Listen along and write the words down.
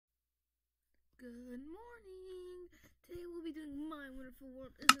Good morning. Today we'll be doing My Wonderful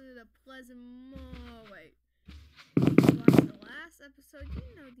World. Isn't it a pleasant wait. Watch the last episode, you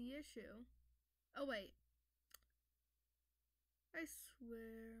know the issue. Oh wait. I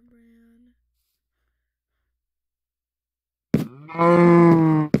swear, Bran.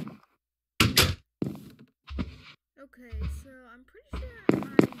 Okay, so I'm pretty sure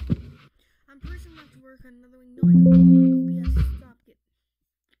I'm pretty sure I'm gonna have to work on another wing. No, I don't want OBS. Stop it.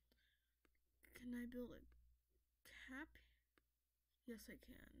 Can I build a cap? Yes, I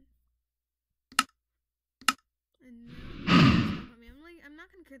can. And now, I'm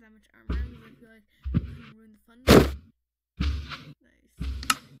not gonna carry that much armor. I'm gonna feel like I'm gonna ruin the fun. Nice.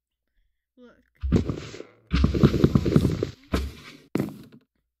 Look.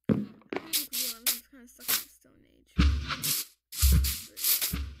 I'm just kind of stuck in the Stone Age.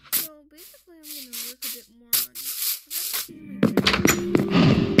 So basically, I'm gonna work a bit more on.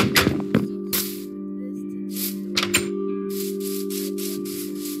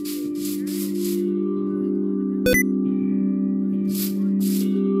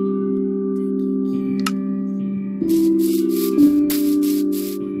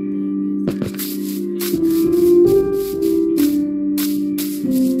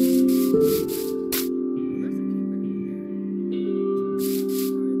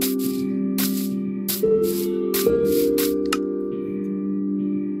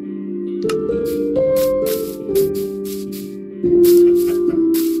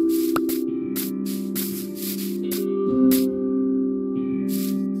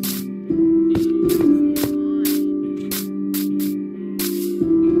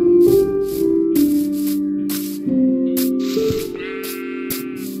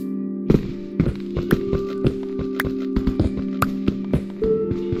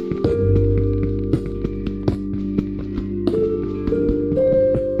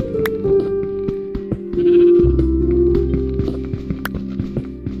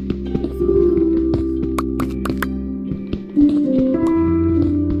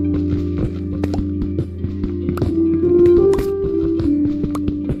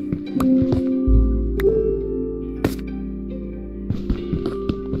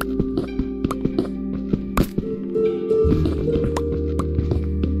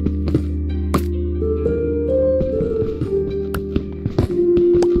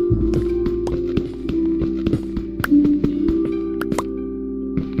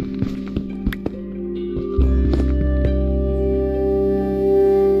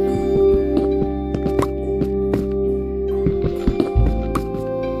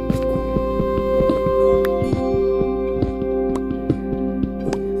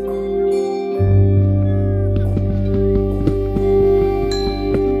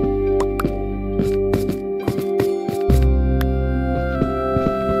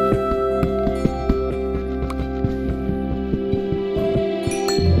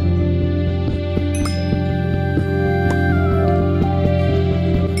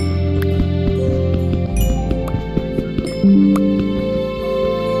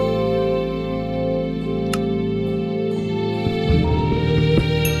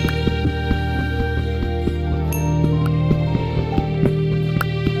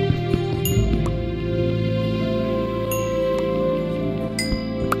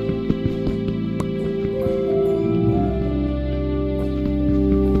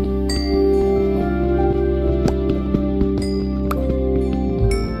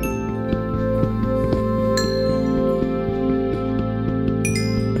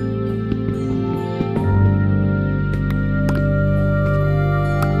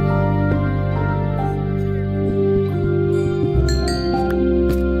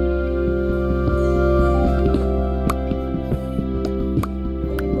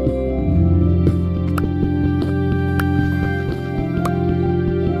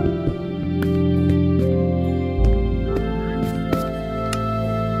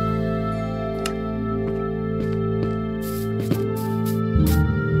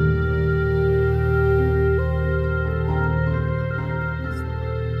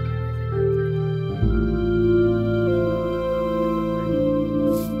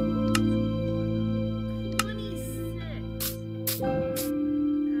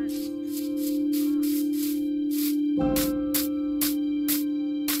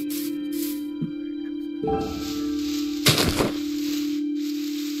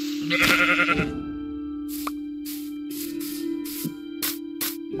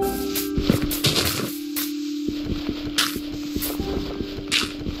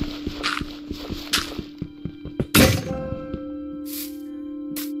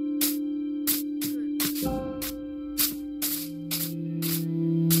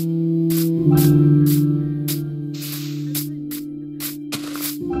 Sorry,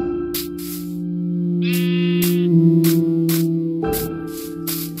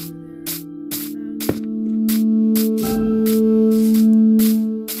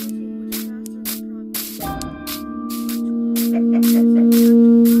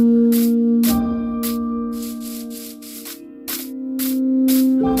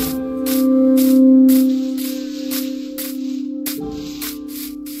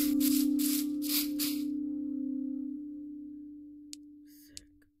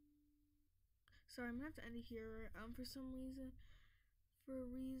 I'm gonna have to end it here. For some reason,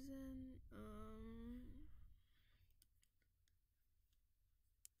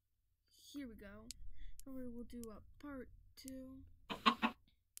 here we go. And we'll do a part 2.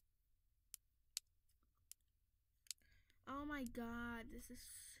 Oh my god, this is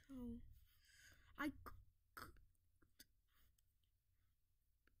so.